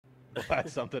we'll add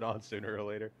something on sooner or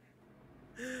later.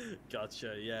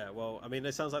 Gotcha. Yeah. Well, I mean,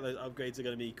 it sounds like those upgrades are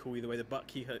going to be cool either way. The butt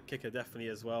kicker definitely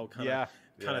as well. Kind Yeah,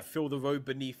 of feel the road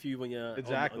beneath you when you're on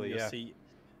exactly. your Yeah, seat.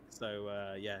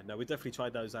 So yeah, no, we definitely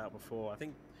tried those out before. I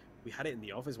think we had it in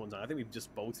the office one time. I think we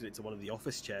just bolted it to one of the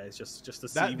office chairs just to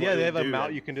see what yeah, it they would have a do.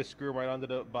 mount you can just screw right onto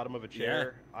the bottom of a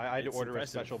chair. Yeah, I had to it's order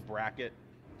impressive. a special bracket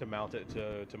to mount it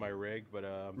to my rig, but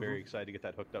I'm very excited to get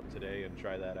that hooked up today and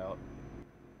try that out.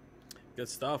 Good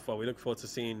stuff. Well, we look forward to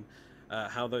seeing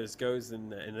how those goes in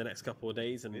the next couple of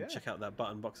days, and check out that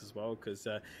button box as well, because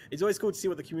it's always cool to see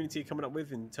what the community are coming up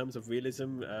with in terms of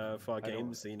realism for our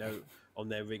games, you know, on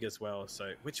their rig as well.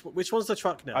 So which one's the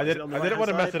truck now? I didn't want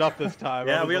to mess it up this time.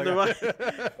 Yeah, we on the right.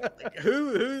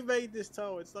 Who made this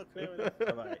toll? It's not clear enough.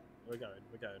 All right, we're going.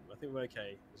 I think we're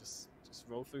okay. Just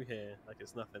roll through here like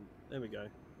it's nothing. There we go.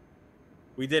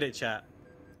 We did it, chat.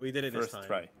 We did it this time.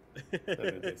 Try.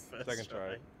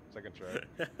 Second try.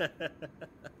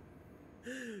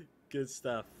 Good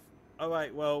stuff. All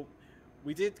right, well,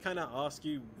 we did kind of ask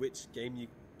you which game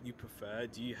you prefer.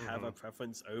 Do you have a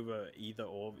preference over either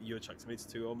or Euro Truck Simulator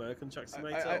 2 or American Truck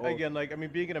Simulator? Again, like, I mean,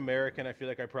 being an American, I feel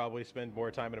like I probably spend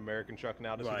more time in American Truck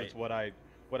now, just because it's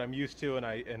what I'm used to and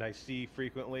I see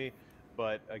frequently.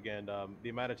 But again, the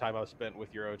amount of time I've spent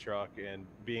with Euro Truck and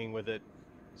being with it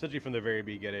essentially from the very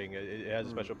beginning, it has a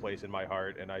special place in my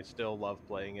heart, and I still love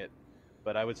playing it.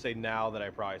 But I would say now that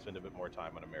I probably spend a bit more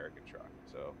time on American Truck.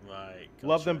 So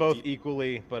love them both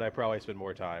equally, but I probably spend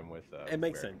more time with. It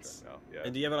makes sense. Yeah.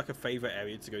 And do you have like a favorite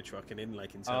area to go trucking in,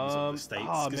 like in terms of the states?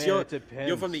 Oh man, it depends.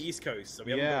 You're from the East Coast, so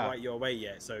we haven't gone right your way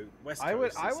yet. So West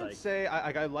Coast. I would say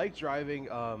I like driving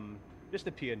just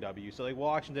the PNW. So like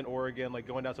Washington, Oregon, like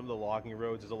going down some of the logging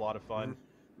roads is a lot of fun.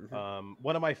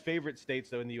 One of my favorite states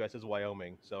though in the U.S. is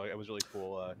Wyoming, so it was really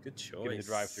cool. Good choice. Getting to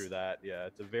drive through that. Yeah,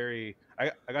 it's a very.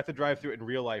 I got to drive through it in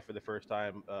real life for the first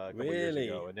time a couple years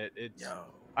ago, and it's.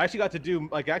 I actually got to do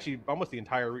like almost the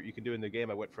entire route you can do in the game.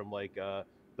 I went from like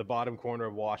the bottom corner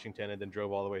of Washington and then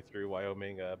drove all the way through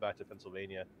Wyoming back to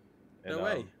Pennsylvania. And, no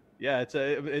way. Yeah, it's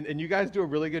and you guys do a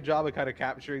really good job of kind of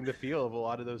capturing the feel of a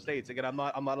lot of those states. Again, I'm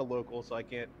not a local, so I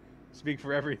can't speak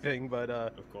for everything, but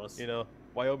of course, you know.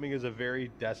 Wyoming is a very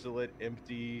desolate,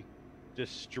 empty,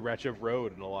 just stretch of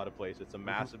road in a lot of places. It's a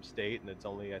massive state, and it's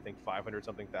only, I think,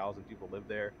 500-something thousand people live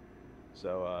there.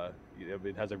 So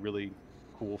it has a really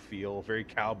cool feel, very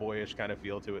cowboyish kind of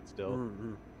feel to it still.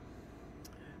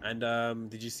 And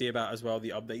did you see about as well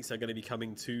the updates are going to be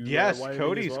coming to? Yes, Wyoming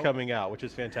Cody's coming out, which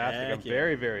is fantastic. Heck I'm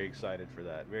very, very excited for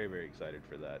that. Very, very excited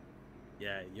for that.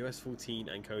 Yeah, US 14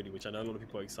 and Cody, which I know a lot of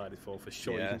people are excited for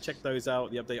sure. Yes. You can check those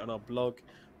out, the update on our blog,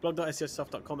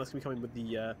 blog.scssoft.com. That's going to be coming with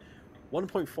the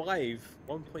 1.45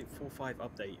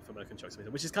 update for American Truck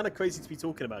Simulator, which is kind of crazy to be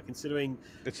talking about, considering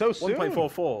it's so soon.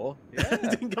 1.44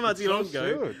 didn't come out too long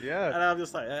ago. Soon. Yeah, and I'm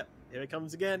just like, here it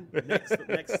comes again. Next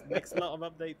lot of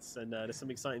updates, and there's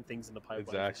some exciting things in the pipeline.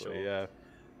 Exactly. For sure. Yeah.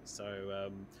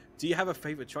 So, do you have a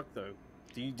favorite truck though?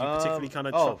 Do you particularly kind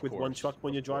of truck with one truck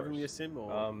when you're driving your sim?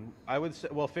 Or? I would say,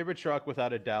 well, favorite truck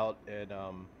without a doubt, and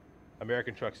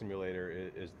American Truck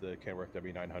Simulator is the Kenworth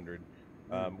W900.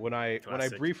 When I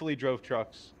briefly drove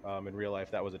trucks in real life,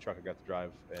 that was a truck I got to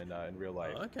drive in real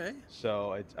life. Oh, okay.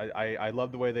 So I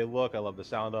love the way they look. I love the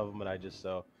sound of them, and I just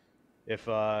if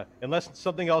unless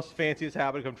something else fancy has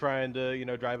happened, if I'm trying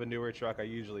to drive a newer truck, I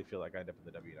usually feel like I end up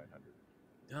in the W900.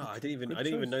 No, I didn't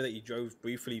even know that you drove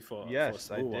briefly for yes,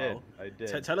 for a small while. I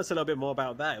did. Tell us a little bit more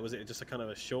about that. Was it just a kind of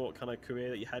a short kind of career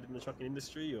that you had in the trucking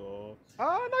industry, or?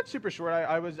 Not super short.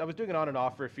 I was doing it on and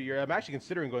off for a few years. I'm actually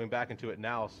considering going back into it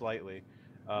now slightly,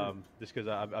 just because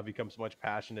I've become so much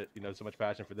passionate, so much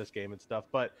passion for this game and stuff.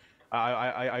 But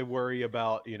I worry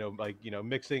about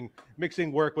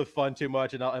mixing work with fun too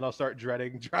much, and I'll start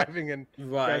dreading driving in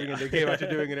the game after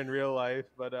doing it in real life.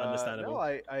 But understandable. No,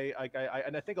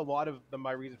 and I think a lot of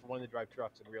my reason for wanting to drive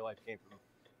trucks in real life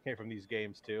came from these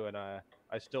games too. And I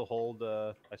still hold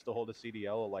a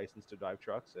CDL, a license to drive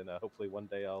trucks, and hopefully one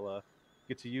day I'll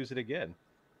get to use it again.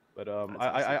 But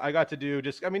I got to do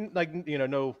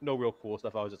no real cool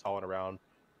stuff. I was just hauling around,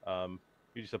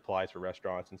 usually supplies for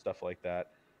restaurants and stuff like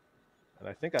that. And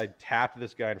I think I tapped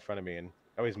this guy in front of me, and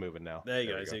he's moving now. There he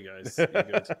goes. You're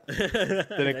good.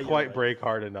 Didn't quite brake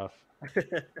hard enough.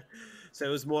 So it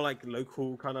was more like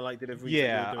local kind of like delivery.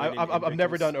 Yeah, I've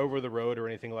never done over the road or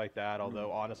anything like that.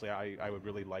 Although honestly, I would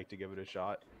really like to give it a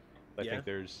shot. I think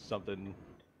there's something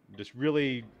just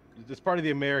really, just part of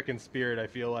the American spirit. I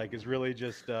feel like is really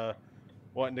just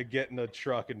wanting to get in a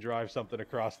truck and drive something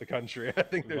across the country. I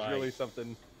think there's really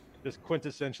something just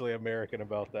quintessentially American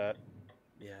about that.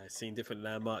 Yeah, seeing different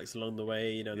landmarks along the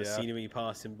way, the scenery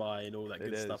passing by and all that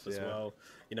good stuff as well.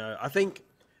 I think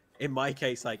in my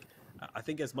case, like I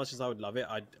think as much as I would love it,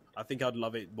 I think I'd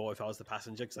love it more if I was the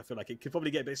passenger, because I feel like it could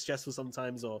probably get a bit stressful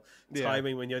sometimes, or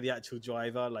tiring when you're the actual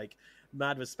driver. Like,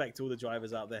 mad respect to all the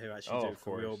drivers out there who actually do it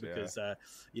for real, because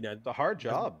you know, it's a hard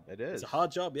job. It is. It's a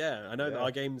hard job. Yeah, I know that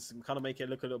our games kind of make it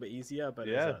look a little bit easier, but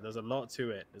there's a lot to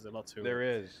it. There's a lot to it. There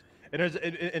is.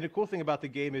 And the cool thing about the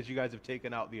game is you guys have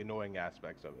taken out the annoying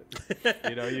aspects of it.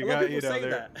 You know, you got, you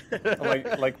know,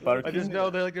 like parking. There's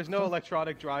no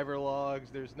electronic driver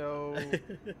logs. There's no,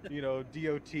 you know,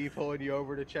 DOT pulling you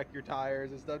over to check your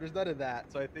tires and stuff. There's none of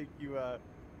that. So I think you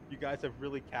guys have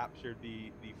really captured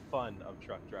the fun of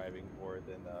truck driving more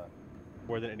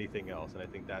than anything else. And I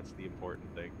think that's the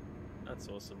important thing. That's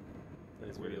awesome. That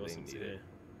is really awesome to hear.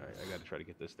 I got to try to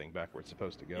get this thing back where it's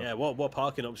supposed to go. Yeah, what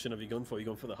parking option have you gone for? You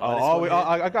gone for the hardest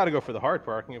I got to go for the hard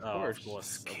parking, of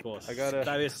course. Of course. I gotta.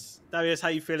 Darius, how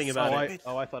you feeling about it?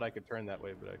 I thought I could turn that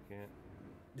way, but I can't.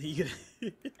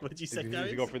 What'd you say, Did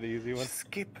you go for the easy one?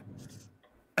 Skip.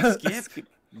 Skip?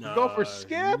 No. Go for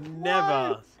skip? Never.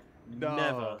 What? No,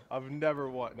 never. I've never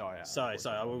won. No, I have. Sorry.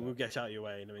 We'll get out of your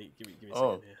way. Give me a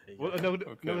Oh. second. Well,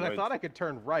 no, I thought I could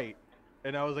turn right.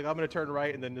 And I was like, I'm going to turn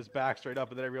right and then just back straight up.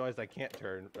 And then I realized I can't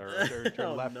turn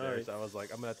turn left there. So I was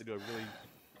like, I'm going to have to do a really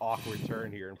awkward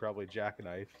turn here and probably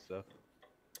jackknife. So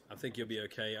I think you'll be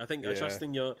okay. I think I trust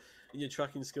in your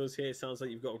trucking skills here. It sounds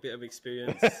like you've got a bit of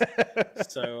experience.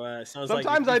 So it sounds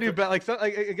sometimes I do better. Like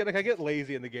I get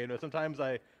lazy in the game. Sometimes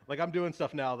I'm doing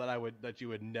stuff now that you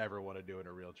would never want to do in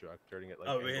a real truck. Turning it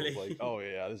like really? Like, oh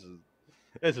yeah,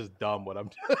 this is dumb what I'm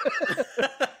doing.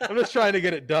 I'm just trying to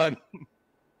get it done.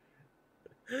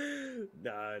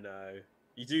 No.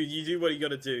 You do what you got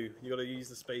to do. You got to use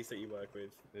the space that you work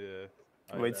with. Yeah.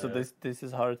 Wait, so this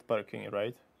is hard parking,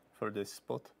 right? For this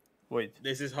spot. Wait.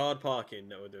 This is hard parking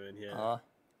that we're doing here.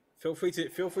 Feel free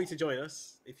to join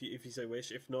us if you so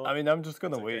wish. If not, I mean, I'm just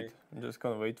gonna wait. Okay. I'm just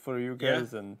gonna wait for you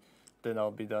guys, and then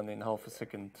I'll be done in half a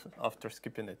second after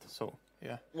skipping it. So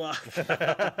yeah. Well,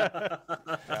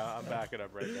 I'm backing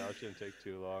up right now. It shouldn't take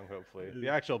too long. Hopefully, the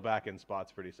actual back end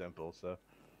spot's pretty simple. So.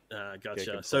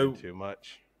 Gotcha. So too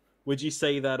much. Would you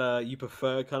say that you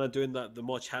prefer kind of doing the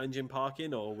more challenging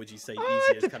parking, or would you say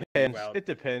easier? It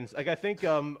depends. Like I think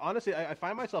honestly, I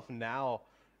find myself now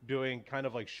doing kind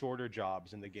of like shorter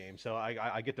jobs in the game, so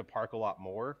I get to park a lot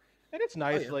more, and it's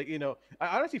nice. Like, you know,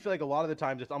 I honestly feel like a lot of the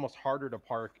times it's almost harder to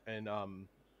park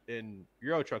in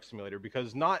Euro Truck Simulator,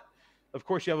 because of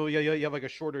course you have like a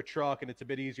shorter truck and it's a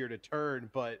bit easier to turn,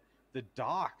 but the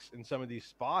docks in some of these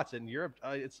spots in Europe,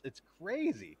 it's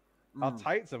crazy how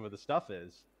tight some of the stuff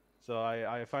is. So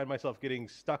I find myself getting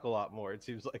stuck a lot more, it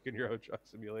seems like, in Euro Truck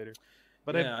Simulator.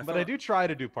 But I do try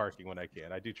to do parking when I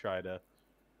can. I do try to.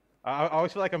 I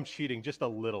always feel like I'm cheating just a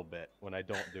little bit when I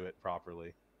don't do it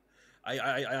properly.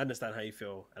 I understand how you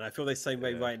feel, and I feel the same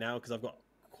way right now, because I've got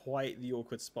quite the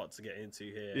awkward spot to get into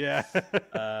here. Yeah.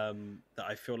 That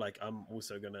I feel like I'm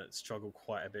also gonna struggle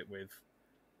quite a bit with.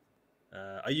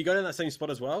 Are you going in that same spot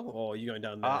as well, or are you going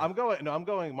down there? I'm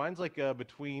going. Mine's like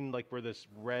between like where this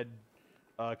red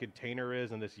container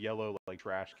is and this yellow like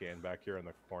trash can back here in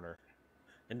the corner.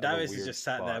 And Darius is just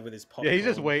sat there with his popcorn. Yeah, he's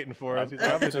just waiting for us.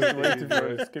 I'm just waiting for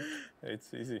a skip.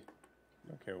 It's easy.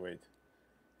 Okay, wait.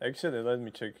 Actually, let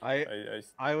me check.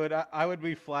 I would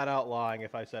be flat out lying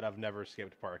if I said I've never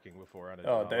skipped parking before on a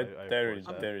job. There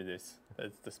it is.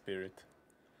 That's the spirit.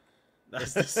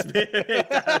 That's the spirit.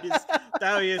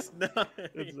 Darius,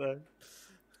 no.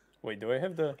 Wait, do I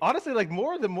have the? Honestly, like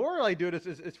the more I do it,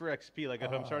 it's for XP. Like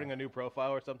if I'm starting a new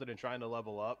profile or something and trying to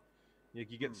level up, you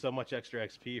get so much extra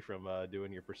XP from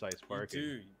doing your precise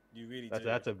parking. You really do.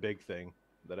 That's a big thing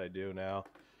that I do now.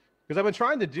 Because I've been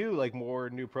trying to do like more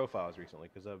new profiles recently.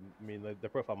 Because the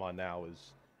profile I'm on now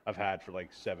I've had for like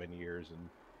 7 years, and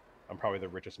I'm probably the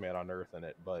richest man on earth in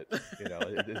it. But you know,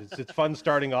 it's fun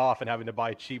starting off and having to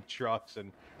buy cheap trucks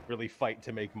and really fight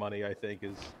to make money. I think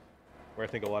is where I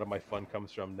think a lot of my fun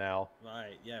comes from now.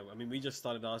 Right. Yeah. I mean, we just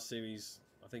started our series.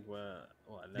 I think we're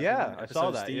 11 yeah, I saw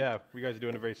that. Deep. Yeah, you guys are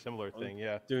doing a very similar thing.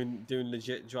 Yeah, doing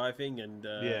legit driving, and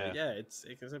it's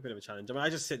a bit of a challenge. I mean, I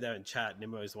just sit there and chat.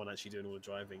 Nimmo is the one actually doing all the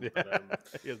driving. Yeah. But,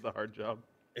 he has the hard job.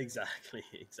 Exactly.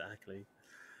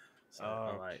 So, okay.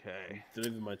 All right.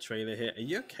 Deliver my trailer here. Are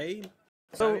you okay?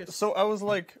 So I was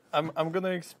like, I'm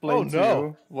gonna explain to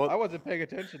you what I wasn't paying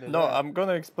attention to that. No, I'm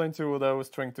gonna explain to you what I was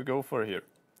trying to go for here,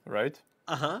 right?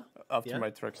 After my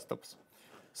truck stops.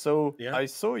 So I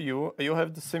saw you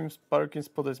have the same parking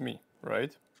spot as me,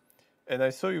 right? And I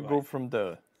saw you go from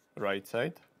the right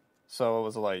side. So I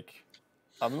was like,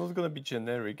 I'm not gonna be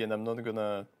generic and I'm not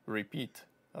gonna repeat.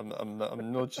 I'm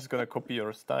not just gonna copy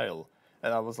your style.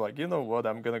 And I was like, you know what?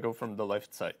 I'm gonna go from the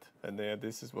left side. And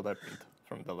this is what happened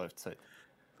from the left side.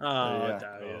 Oh,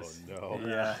 Darius. Oh no.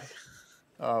 Yeah.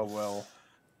 Oh well.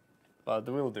 But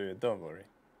we'll do it. Don't worry.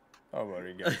 Don't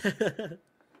worry, guys.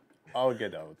 I'll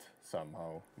get out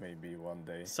somehow. Maybe one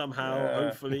day. Somehow,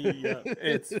 hopefully. Yeah.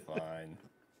 It's fine.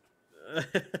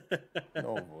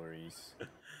 No worries.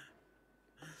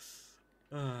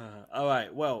 All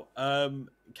right. Well,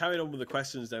 carrying on with the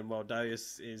questions then, while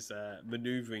Darius is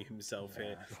maneuvering himself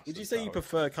here, would you say you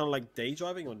prefer kind of like day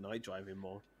driving or night driving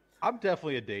more? I'm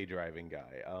definitely a day driving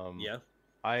guy. Yeah.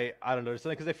 I don't know,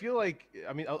 because I feel like,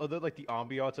 I mean, although like the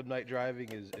ambiance of night driving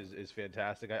is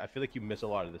fantastic, I feel like you miss a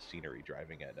lot of the scenery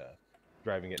driving at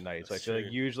night. So I feel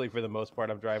like usually for the most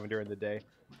part I'm driving during the day.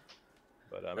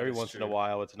 But every once in a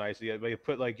while it's nice. You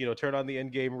put like, turn on the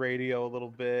in-game radio a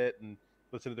little bit and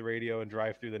listen to the radio and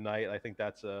drive through the night. I think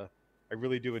that's I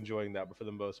really do enjoying that. But for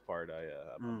the most part,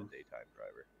 I'm a daytime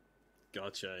driver.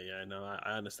 Gotcha. Yeah, no,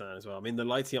 I understand as well. I mean, the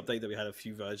lighting update that we had a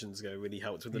few versions ago really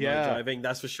helped with the night driving.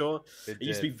 That's for sure. It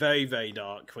used to be very, very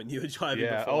dark when you were driving.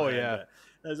 Yeah. Before, oh yeah.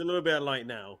 There's a little bit of light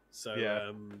now. So yeah.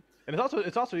 And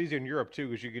it's also easier in Europe too,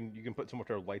 because you can put so much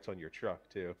more lights on your truck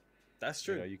too. That's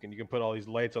true. You can put all these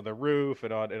lights on the roof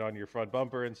and on your front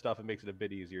bumper and stuff. It makes it a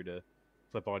bit easier to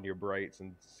flip on your brights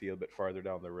and see a bit farther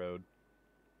down the road.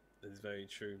 That's very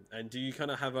true. And do you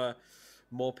kind of have a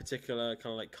more particular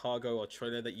kind of like cargo or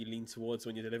trailer that you lean towards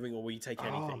when you're delivering, or will you take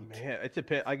anything? Oh man, it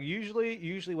depends. Like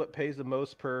usually what pays the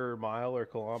most per mile or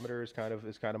kilometer is kind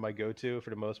of my go-to for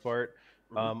the most part.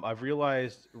 I've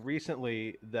realized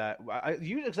recently that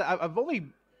I've only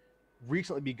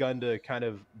recently begun to kind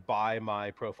of buy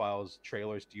my profiles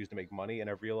trailers to use to make money, and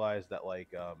I've realized that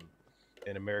like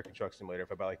in American Truck Simulator,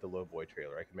 if I buy like the Lowboy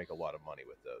trailer, I can make a lot of money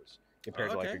with those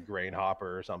compared to like a grain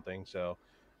hopper or something. So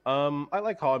I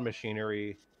like hauling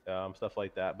machinery, stuff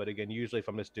like that. But again, usually if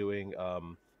I'm just doing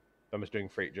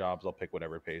freight jobs, I'll pick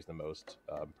whatever pays the most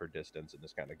per distance and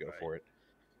just kind of go for it.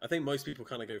 I think most people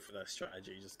kind of go for that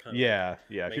strategy, just kind of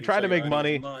If you're trying to make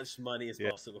money, as much money as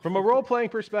possible. From a role playing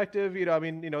perspective, I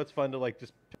mean, it's fun to like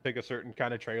just pick a certain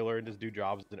kind of trailer and just do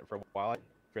jobs in it for a while,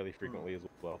 fairly frequently as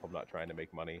well. If I'm not trying to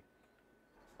make money.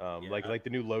 Like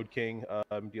the new Load King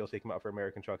DLC came out for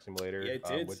American Truck Simulator,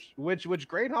 which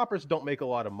grain hoppers don't make a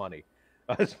lot of money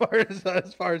as far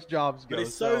as jobs go. But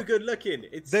it's so good looking.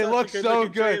 They look so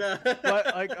good. But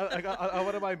like on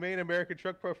one of my main American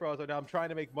truck profiles right now, I'm trying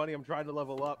to make money. I'm trying to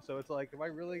level up. So it's like, am I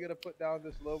really gonna put down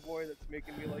this Lowboy that's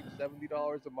making me like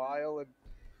 $70 a mile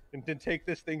and then take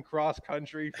this thing cross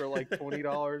country for like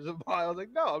 $20 a mile? I was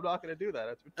like, no, I'm not gonna do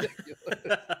that. That's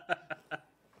ridiculous.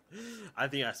 I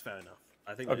think that's fair enough.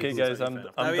 I think okay, guys, I'm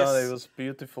done. It was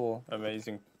beautiful,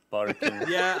 amazing parking.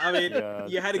 Yeah, I mean,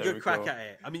 you had a good crack at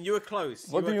it. I mean, you were close.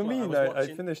 What do you mean? I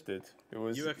finished it. It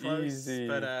was easy.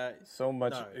 But, so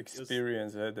much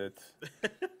experience added.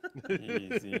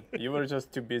 Easy. You were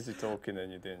just too busy talking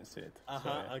and you didn't see it.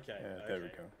 Okay. There we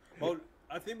go. Well,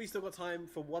 I think we still got time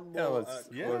for one more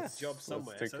job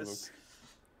somewhere. Let's take a look.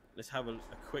 Let's have a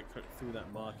quick look through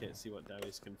that market and see what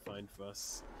Darius can find for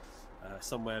us.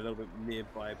 Somewhere a little bit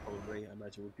nearby, probably. I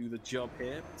imagine we'll do the job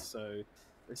here. So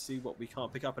let's see what we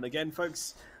can't pick up. And again,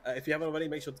 folks, if you haven't already,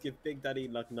 make sure to give Big Daddy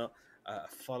Lugnut a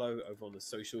follow over on the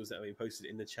socials that are being posted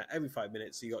in the chat every 5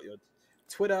 minutes. So you got your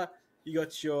Twitter, you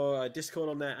got your Discord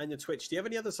on there, and your Twitch. Do you have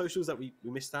any other socials that we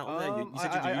missed out on there? You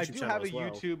said you I do have a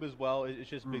YouTube as well. It's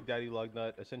just Big Daddy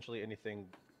Lugnut. Essentially, anything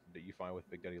that you find with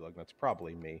Big Daddy Lugnut's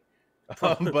probably me.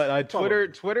 But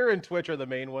Twitter and Twitch are the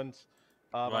main ones.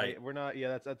 We're not.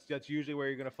 Yeah, that's usually where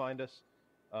you're gonna find us.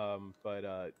 I'm trying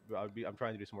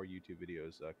to do some more YouTube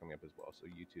videos coming up as well. So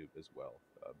YouTube as well.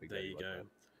 There you go.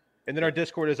 And then our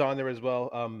Discord is on there as well.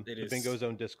 The Bingo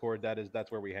Zone Discord. That's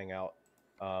where we hang out.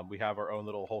 We have our own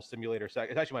little whole simulator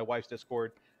section. It's actually my wife's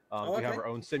Discord. We have our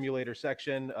own simulator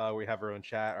section. We have our own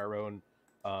chat, our own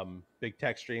big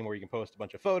text stream where you can post a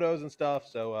bunch of photos and stuff.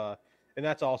 So. And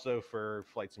that's also for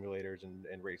flight simulators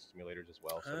and race simulators as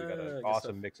well. So we got an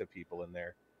awesome mix of people in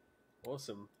there.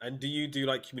 Awesome. And do you do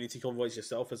like community convoys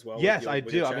yourself as well? Yes, I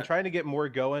do. I've been trying to get more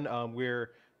going.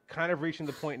 We're kind of reaching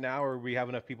the point now where we have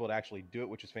enough people to actually do it,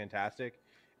 which is fantastic.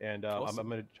 And awesome. I'm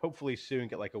going to hopefully soon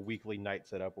get like a weekly night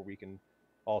set up where we can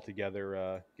all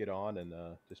together get on and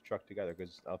just truck together,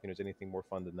 because I don't think there's anything more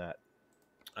fun than that.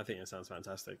 I think it sounds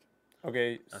fantastic.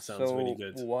 Okay, that sounds really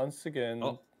good. Once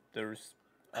again, there's...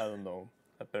 I don't know.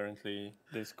 Apparently,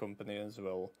 this company as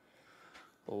well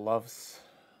loves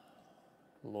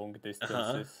long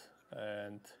distances,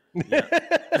 and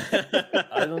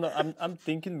I don't know. I'm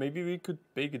thinking maybe we could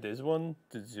take this one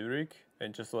to Zurich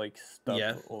and just like stop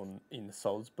in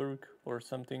Salzburg or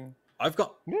something. I've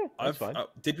got. That's fine.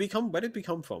 Did we come? Where did we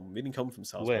come from? We didn't come from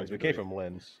Salzburg. Linz. We came from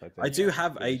Linz. I do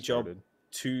have a job.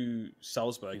 to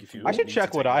Salzburg. If you, I should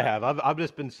check what I have. I've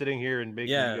just been sitting here and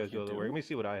making you guys go to work. Let me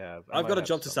see what I have. I've got a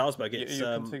job to Salzburg.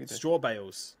 It's straw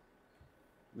bales.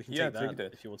 We can take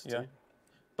that if you wanted to.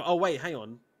 But oh wait, hang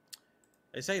on.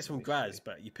 They say it's from Graz,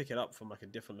 but you pick it up from like a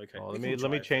different location. Oh,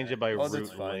 let me change it by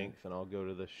route length, and I'll go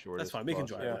to the shortest. That's fine. We can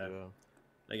drive there.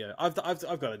 There you go.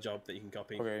 I've got a job that you can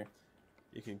copy. Okay.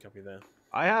 You can copy there.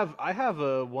 I have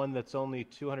a one that's only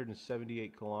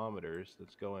 278 kilometers.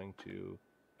 That's going to.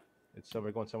 It's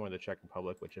going somewhere in the Czech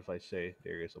Republic. Which, if I say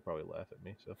Darius, will probably laugh at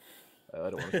me. So I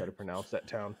don't want to try to pronounce that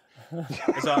town.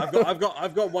 So I've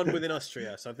got one within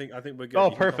Austria. So I think we're good.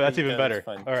 Oh, perfect. That's even better.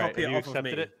 All right. Copy you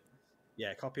accepted it.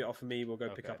 Yeah, copy it off of me. We'll go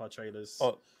pick up our trailers.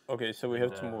 Oh, okay. So we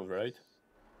have to move, right?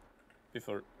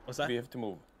 Before what's that? We have to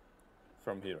move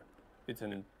from here. It's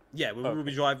in. Yeah, we'll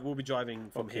be driving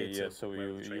from here. Yeah, so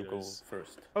you go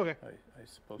first. Okay. I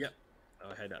suppose. Yep.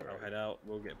 I'll head out.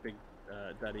 We'll get Big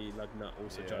Daddy Lugnut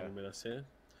also driving with us here.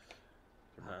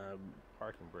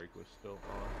 Parking brake was still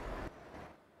on.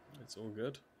 It's all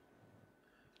good.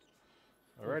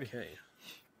 Alrighty. Okay.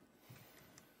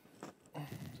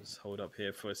 Just hold up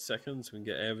here for a second so we can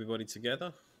get everybody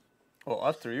together. Oh,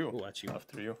 after you. Oh, actually,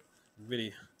 after you.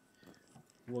 Really,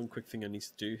 one quick thing I need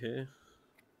to do here.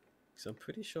 Because I'm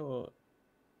pretty sure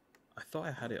I thought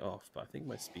I had it off, but I think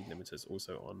my speed limiter is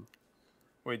also on.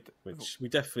 Wait, which we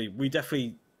definitely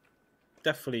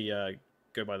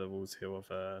go by the rules here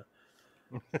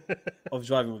of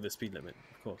driving with the speed limit,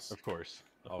 of course. Of course,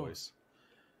 always.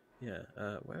 Yeah.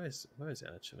 Where is it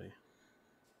actually?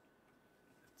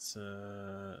 It's do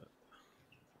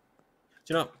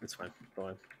you know? It's fine.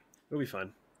 Fine. We'll be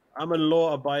fine. I'm a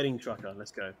law-abiding trucker.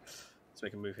 Let's go. Let's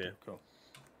make a move here. Cool.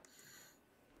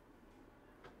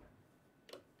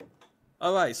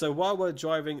 All right, so while we're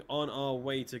driving on our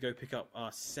way to go pick up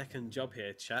our second job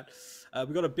here, chat,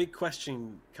 we've got a big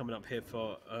question coming up here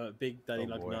for Big Daddy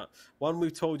Lugnut. One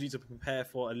we've told you to prepare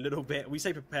for a little bit. We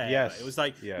say prepare. Yes. It was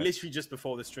like literally just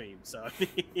before the stream, so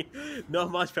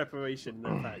not much preparation,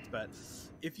 in fact. But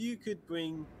if you could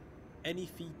bring any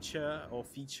feature or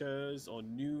features or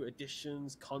new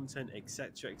additions, content,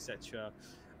 etc.,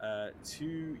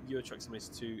 to Euro Truck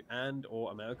Simulator 2 and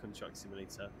or American Truck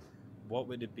Simulator, what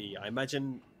would it be? I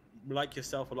imagine, like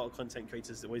yourself, a lot of content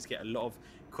creators always get a lot of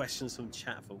questions from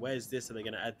chat for where's this? Are they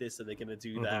going to add this? Are they going to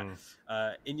do that?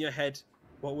 In your head,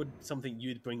 what would something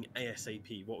you'd bring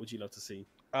ASAP? What would you love to see?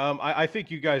 I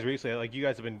think you guys recently, like you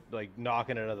guys have been like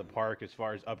knocking it out of the park as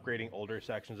far as upgrading older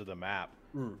sections of the map.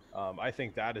 I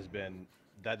think that has been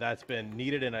that's been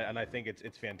needed, and I think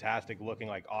it's fantastic. Looking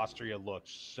like Austria looks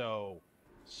so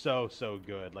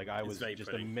good. Like I was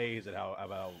just amazed at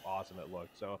how awesome it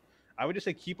looked. So I would just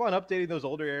say keep on updating those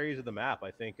older areas of the map.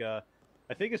 I think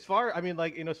as far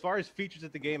as features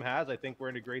that the game has, I think we're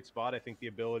in a great spot. I think the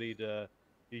ability to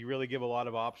you really give a lot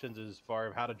of options as far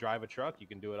as how to drive a truck. You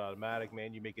can do it automatic,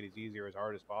 man. You make it as easy or as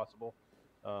hard as possible.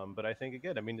 But I think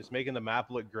again, just making the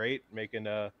map look great, making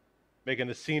the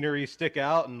scenery stick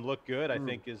out and look good, I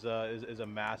think is a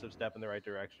massive step in the right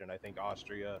direction. I think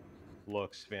Austria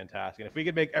looks fantastic. And if we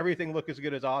could make everything look as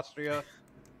good as Austria,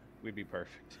 we'd be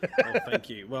perfect. Oh, thank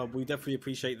you. Well, we definitely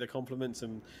appreciate the compliments,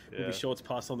 and we'll be sure to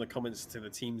pass on the comments to the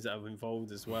teams that are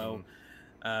involved as well.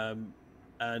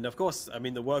 And of course, I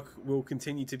mean, the work will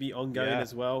continue to be ongoing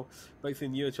as well, both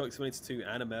in Euro Truck Simulator 2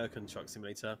 and American Truck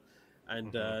Simulator.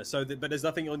 And but there's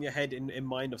nothing on your head in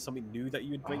mind of something new that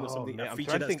you would bring, or something a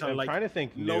feature that's kind of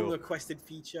like long requested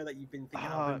feature that you've been thinking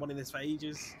I've been wanting this for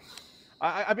ages.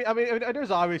 I mean,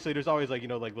 there's always like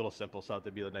like little simple stuff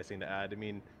that'd be a nice thing to add. I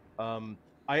mean,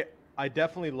 I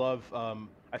definitely love.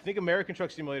 I think American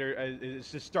Truck Simulator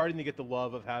is just starting to get the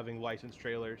love of having licensed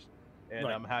trailers, and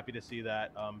I'm happy to see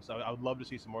that. So I would love to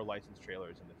see some more licensed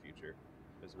trailers in the future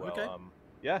as well. Okay.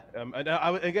 And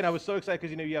I was so excited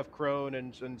because you have Krone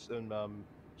and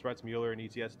Schwarz-Mueller and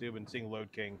ETS Dube, and seeing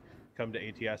Load King come to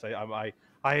ATS.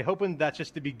 I hoping that's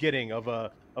just the beginning of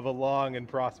a long and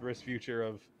prosperous future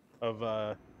of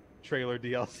trailer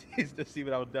DLCs to see.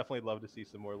 But I would definitely love to see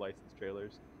some more licensed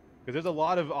trailers, because there's a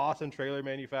lot of awesome trailer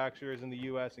manufacturers in the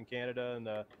U.S. and Canada, and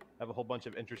have a whole bunch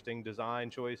of interesting design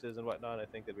choices and whatnot. I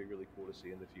think that'd be really cool to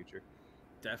see in the future.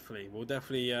 Definitely. We'll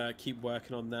definitely keep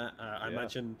working on that. I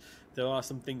imagine there are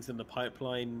some things in the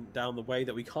pipeline down the way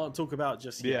that we can't talk about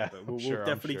just yet, but we'll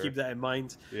definitely keep that in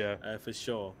mind for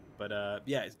sure. But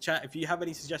chat, if you have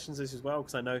any suggestions as well,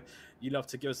 because I know you love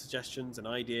to give us suggestions and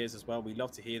ideas as well. We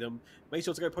love to hear them. Make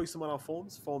sure to go post them on our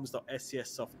forums,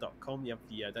 forums.scssoft.com. You have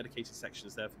the dedicated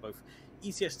sections there for both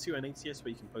ECS2 and ATS, where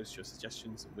you can post your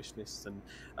suggestions and wish lists. And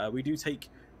we do take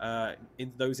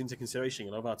those into consideration.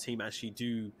 A lot of our team actually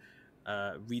do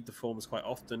read the forums quite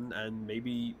often, and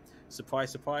maybe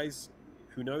surprise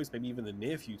who knows, maybe even the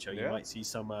near future, you might see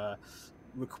some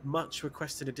much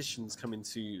requested additions come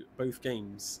into both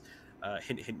games.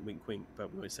 Hint, hint, wink, wink.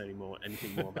 But we won't say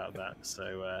anything more about that.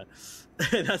 So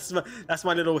that's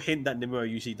my little hint that Nimuro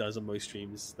usually does on most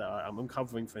streams that I'm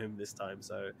uncovering for him this time.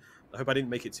 So I hope I didn't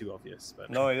make it too obvious. But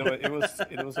no, it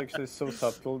was actually so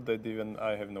subtle that even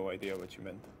I have no idea what you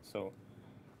meant. So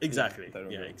exactly,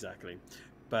 exactly.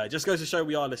 But it just goes to show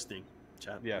we are listening,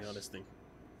 chat. Yes. We are listening.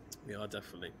 We are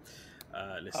definitely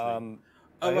listening.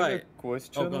 I have a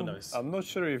question. I'm not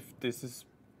sure if this is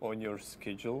on your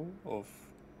schedule of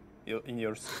in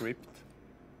your script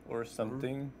or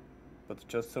something, but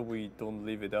just so we don't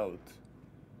leave it out,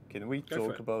 can we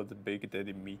talk about the Big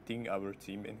Daddy meeting our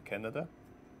team in Canada?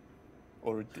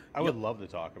 Or I would love to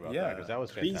talk about that because that was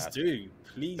fantastic.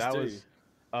 Please do.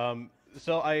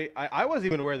 So I wasn't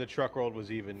even aware the Truck World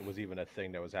was even a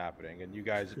thing that was happening, and you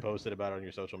guys posted about it on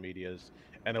your social medias,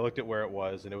 and I looked at where it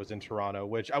was, and it was in Toronto,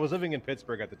 which I was living in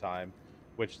Pittsburgh at the time,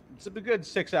 which it's a good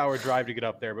 6-hour drive to get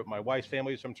up there, but my wife's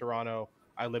family is from Toronto.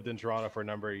 I lived in Toronto for a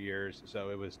number of years, so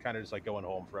it was kind of just like going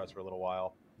home for us for a little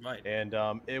while. Right. And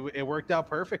it worked out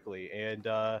perfectly, and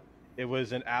it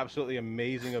was an absolutely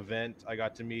amazing event. I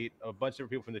got to meet a bunch of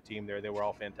people from the team there. They were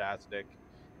all fantastic.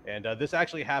 And this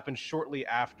actually happened shortly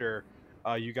after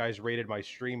you guys rated my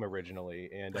stream originally,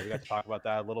 and we got to talk about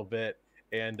that a little bit.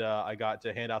 And I got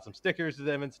to hand out some stickers to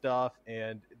them and stuff,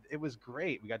 and it was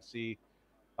great. We got to see.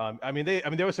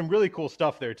 There was some really cool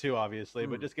stuff there too, obviously,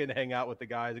 but just getting to hang out with the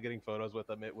guys and getting photos with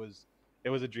them, it was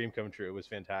a dream come true. It was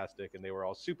fantastic, and they were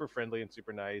all super friendly and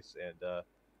super nice. And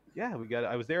I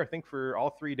was there, I think, for all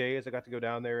 3 days. I got to go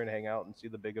down there and hang out and see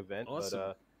the big event. Awesome.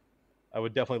 But I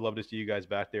would definitely love to see you guys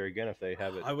back there again if they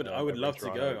have it. I would love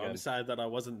to go. Again. I'm sad that I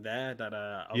wasn't there.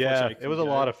 It was a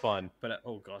lot of fun. But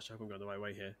oh gosh, I haven't gone the right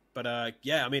way here. But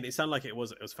it sounded like it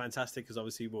was fantastic because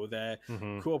obviously we were there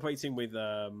cooperating with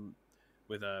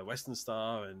Western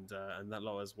Star and that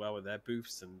lot as well with their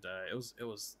booths, and it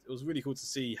was really cool to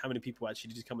see how many people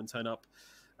actually did come and turn up.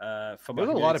 There was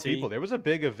a lot of people. There was a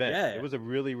big event. Yeah. It was a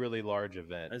really, really large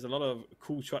event. There's a lot of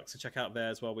cool trucks to check out there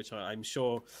as well, which I'm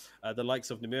sure the likes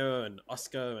of Nimuro and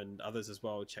Oscar and others as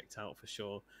well checked out for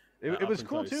sure. It was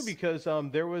cool too because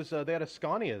there was they had a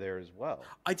Scania there as well.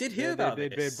 I did hear about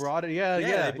it. They brought it.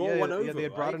 They brought one over. They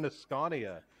had brought in a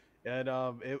Scania, and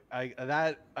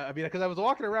because I was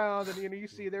walking around and you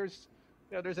see there's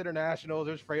internationals,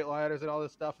 there's Freightliners and all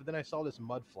this stuff, and then I saw this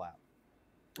mud flap.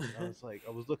 And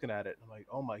I was looking at it. And I'm like,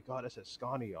 oh my god, it says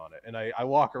Scania on it. And I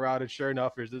walk around, and sure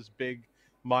enough, there's this big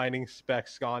mining spec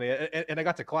Scania, and I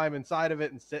got to climb inside of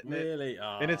it and sit in it. Really?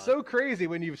 And it's so crazy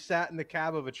when you've sat in the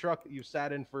cab of a truck that you've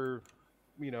sat in for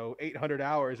 800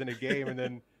 hours in a game, and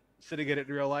then sitting in it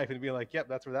in real life and being like, yep,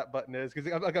 that's where that button is,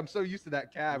 because I'm so used to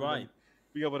that cab. Right.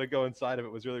 Being able to go inside of it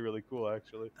was really, really cool,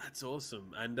 actually. That's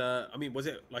awesome. And was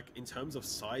it like in terms of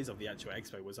size of the actual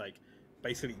expo, was like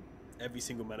basically every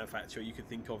single manufacturer you could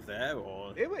think of there,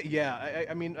 or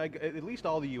at least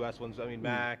all the U.S. ones.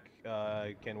 Mack,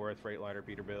 Kenworth, Freightliner,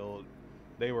 Peterbilt.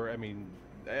 They were.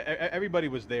 Everybody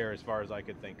was there as far as I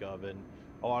could think of, and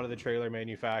a lot of the trailer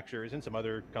manufacturers and some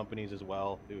other companies as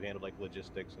well who handled like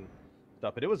logistics and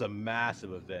stuff. But it was a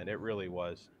massive event. It really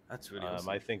was. That's really awesome.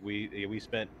 I think we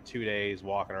spent 2 days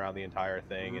walking around the entire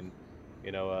thing, and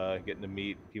getting to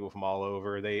meet people from all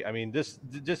over.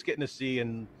 Just getting to see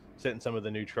and sit in some of the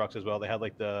new trucks as well. They had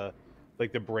like the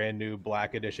brand new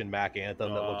black edition Mack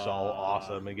Anthem that looks all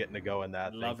awesome, and getting to go in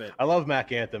that. Love it. I love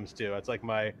Mack Anthems too. It's like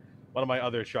one of my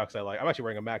other trucks I like. I'm actually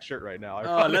wearing a Mack shirt right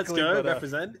now. Let's go.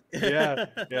 Represent. Yeah.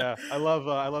 I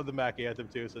love the Mack Anthem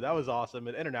too. So that was awesome.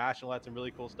 And International had some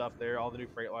really cool stuff there. All the new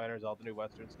Freightliners, all the new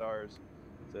Western Stars.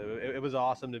 So it was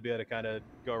awesome to be able to kind of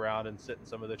go around and sit in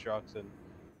some of the trucks and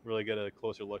really get a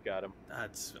closer look at him.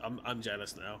 I'm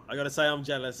jealous now. I gotta say I'm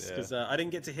jealous because I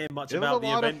didn't get to hear much about the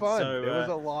event. So it was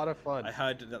a lot of fun. I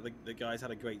heard that the guys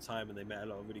had a great time and they met a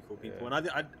lot of really cool people. And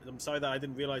I'm sorry that I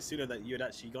didn't realize sooner that you had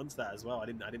actually gone to that as well. I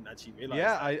didn't actually realize.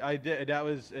 Yeah, I did. That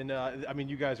was, and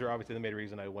you guys are obviously the main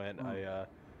reason I went.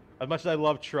 As much as I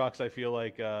love trucks, I feel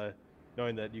like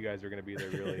knowing that you guys were going to be there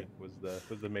really was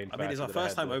the main factor. It's our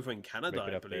first time over in Canada,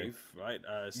 I believe, right?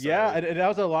 Yeah, and that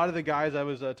was a lot of the guys I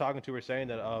was talking to were saying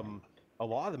that a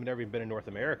lot of them had never even been in North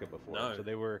America before. No. So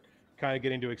they were kind of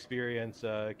getting to experience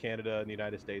Canada and the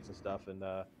United States and stuff, and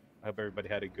I hope everybody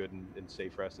had a good and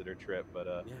safe rest of their trip. But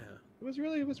it was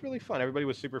really fun. Everybody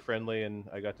was super friendly, and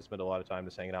I got to spend a lot of time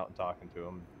just hanging out and talking to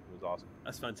them. It was awesome.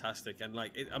 That's fantastic. And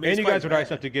you guys were nice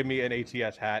enough to give me an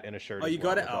ATS hat and a shirt. Oh, you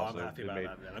got it? Oh, I'm happy about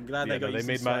that. Then. I'm glad they got you.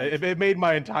 It made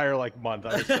my entire month.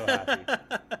 I was so happy.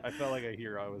 I felt like a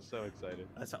hero. I was so excited.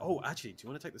 Actually, do you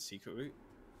want to take the secret route?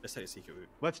 Let's take the secret route.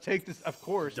 Let's take this. Of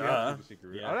course, we have to take the secret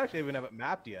route. I don't actually even have it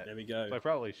mapped yet. There we go. So I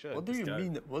probably should. What do you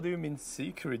mean? What do you mean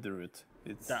secret route?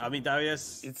 I mean,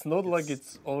 Darius. It's not like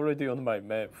it's already on my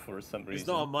map for some reason. It's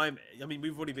not on my. I mean,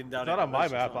 we've already been down. It's not on my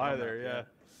map either. Yeah.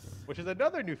 Which is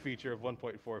another new feature of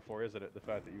 1.44, isn't it? The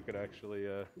fact that you can actually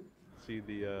see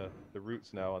the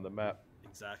routes now on the map.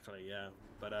 Exactly, yeah.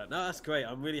 But no, that's great.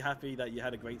 I'm really happy that you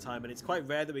had a great time, and it's quite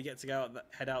rare that we get to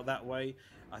head out that way.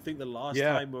 I think the last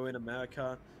time we were in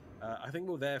America, I think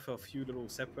we were there for a few little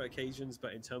separate occasions,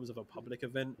 but in terms of a public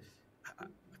event,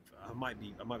 I might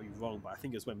be wrong, but I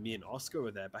think it was when me and Oscar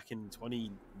were there back in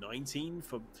 2019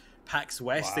 for PAX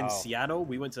West in Seattle.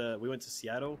 We went to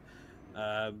Seattle.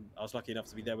 I was lucky enough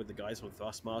to be there with the guys from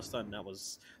Thrustmaster, and that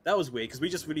was weird because we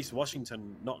just released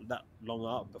Washington not that long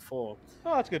up before.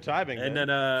 Oh, that's good timing. And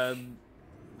then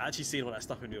actually seeing all that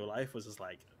stuff in real life was just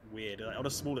like weird, like, on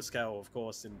a smaller scale, of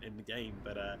course, in the game.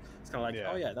 But it's kind of like,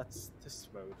 oh yeah, that's this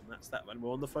road and that's that one.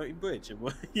 We're on the floating bridge, and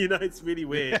it's really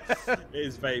weird. It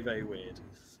is very, very weird.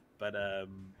 But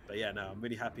yeah, no, I'm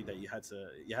really happy that you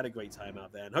had a great time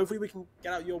out there, and hopefully we can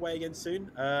get out your way again soon.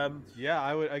 Yeah,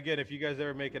 I would, again, if you guys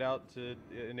ever make it out to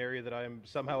an area that I'm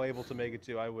somehow able to make it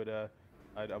to, I would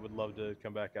love to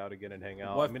come back out again and hang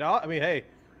out. I mean, hey,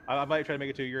 I might try to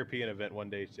make it to a European event one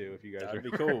day too, if you guys. That'd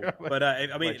be cool. But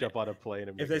I mean, jump on a plane.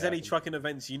 And if there's any trucking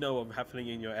events of happening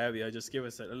in your area, just give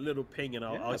us a little ping, and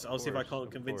I'll see if I can't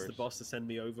convince the boss to send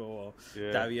me over, or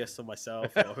Darius or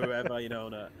myself or whoever,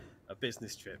 on a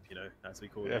business trip, as we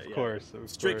call it. Of course.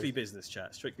 Strictly business,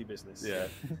 chat. Strictly business. Yeah.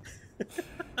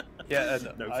 Yeah.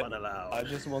 And no fun allowed. I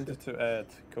just wanted to add,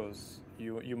 because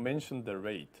you mentioned the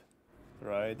raid,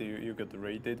 right? You got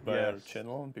raided by our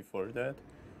channel before that,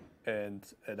 and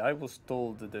I was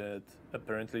told that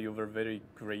apparently you were very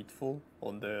grateful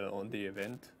on the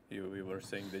event. You were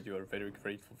saying that you are very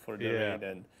grateful for the raid,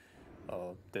 and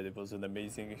that it was an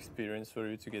amazing experience for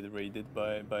you to get raided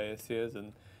by SES,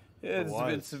 and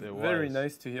it's very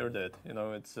nice to hear that.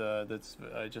 It's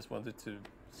I just wanted to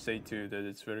say to you that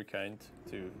it's very kind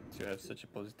to have such a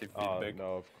positive feedback.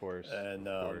 No, of course. And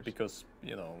because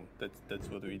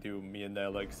that's what we do, me and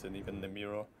Alex and even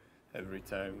Nemiro, every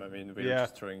time. I mean, we're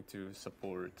just trying to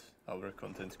support our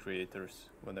content creators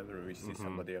whenever we see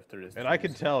somebody after this. And I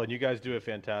can tell, and you guys do a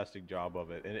fantastic job of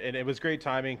it. And it was great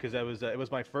timing, because it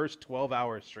was my first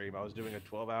 12-hour stream. I was doing a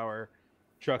 12-hour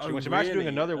truck stream, which I'm actually doing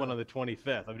another one on the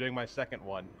 25th. I'm doing my second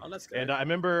one. Oh, that's good. And I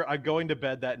remember going to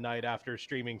bed that night after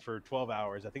streaming for 12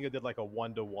 hours. I think I did like a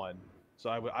 1-to-1. So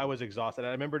I was exhausted. And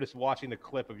I remember just watching the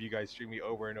clip of you guys stream me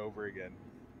over and over again.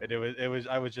 And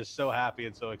I was just so happy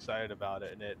and so excited about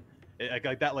it. And it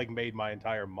that made my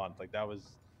entire month. Like, that was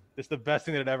just the best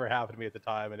thing that had ever happened to me at the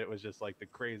time. And it was just like the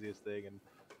craziest thing. And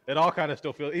it all kind of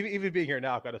still feels, even being here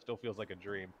now, kind of still feels like a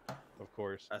dream. Of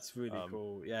course. That's really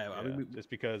cool. Yeah, I mean, just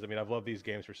because I've loved these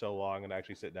games for so long, and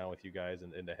actually sit down with you guys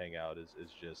and to hang out is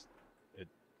just, it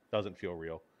doesn't feel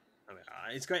real. I mean,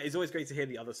 it's great. It's always great to hear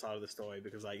the other side of the story,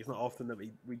 because it's not often that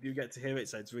we do get to hear it.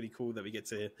 So it's really cool that we get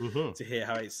to hear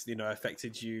how it's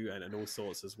affected you and all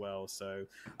sorts as well. So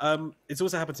it's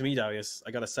also happened to me, Darius.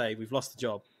 I gotta say, we've lost the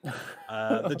job.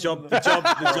 The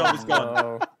job is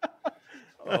gone.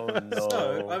 Oh no!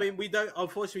 So, I mean,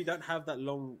 unfortunately, we don't have that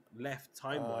long left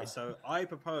time-wise. So I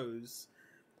propose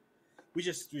we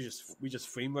just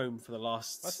free roam for the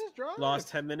last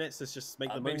 10 minutes. Let's just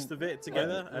make the most of it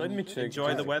together. Let me check.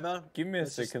 Enjoy the weather. Give me a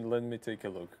second. Let me take a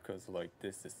look, because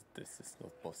this is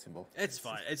not possible. It's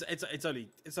fine. It's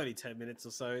only 10 minutes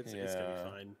or so. It's gonna be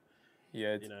fine.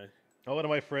 Yeah. One of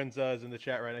my friends is in the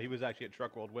chat right now. He was actually at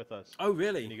Truck World with us. Oh,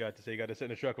 really? And he got to sit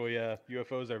in a truck. Well, yeah,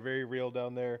 UFOs are very real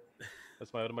down there.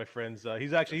 That's one of my friends.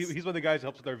 He's one of the guys who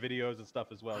helps with our videos and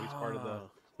stuff as well. He's part of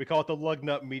we call it the Lug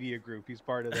Nut Media Group. He's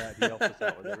part of that. He helps us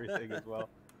out with everything as well.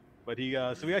 But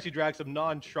so we actually dragged some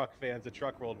non-truck fans to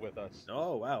Truck World with us.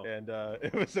 Oh, wow. And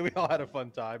so we all had a fun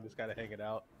time just kind of hanging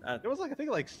out. There was I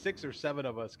think 6 or 7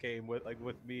 of us came with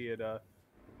me, and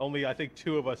only I think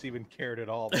 2 of us even cared at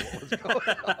all about what was going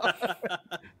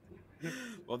on.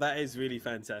 Well, that is really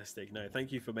fantastic. No,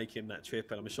 thank you for making that trip,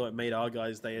 and I'm sure it made our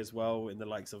guys' day as well, in the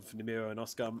likes of Nemiro and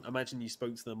Oscar. I imagine you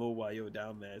spoke to them all while you were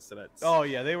down there, so that's... Oh,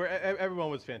 yeah,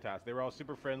 everyone was fantastic. They were all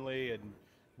super friendly and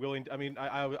willing. I mean,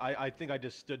 I think I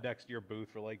just stood next to your booth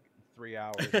for 3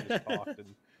 hours and just talked,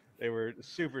 and they were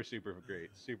super, super great.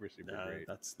 Super great.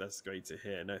 That's great to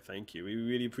hear. No, thank you. We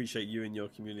really appreciate you and your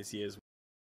community as well.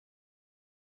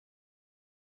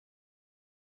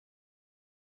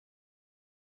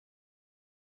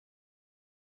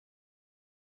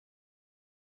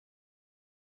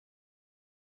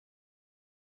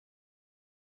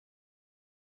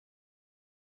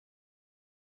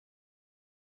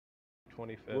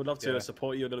 25th. We'd love to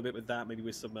support you a little bit with that, maybe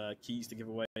with some keys to give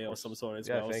away or some sort as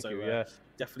well. Thank so you.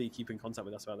 Definitely keep in contact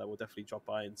with us about that. We'll definitely drop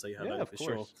by and say hello for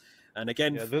sure. And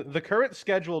again, the current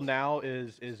schedule now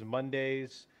is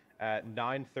Mondays at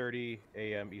 9:30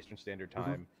 a.m. Eastern Standard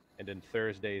Time, and then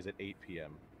Thursdays at 8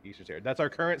 p.m. Eastern Standard. That's our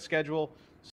current schedule.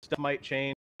 Stuff might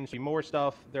change. Be more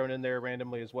stuff thrown in there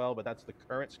randomly as well, but that's the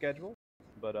current schedule.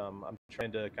 But I'm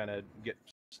trying to kind of get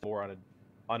more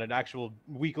on an actual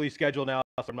weekly schedule now,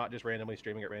 so I'm not just randomly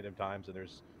streaming at random times, and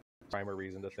there's a rhyme or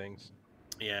reason to things.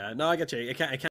 Yeah, no, I get you. It can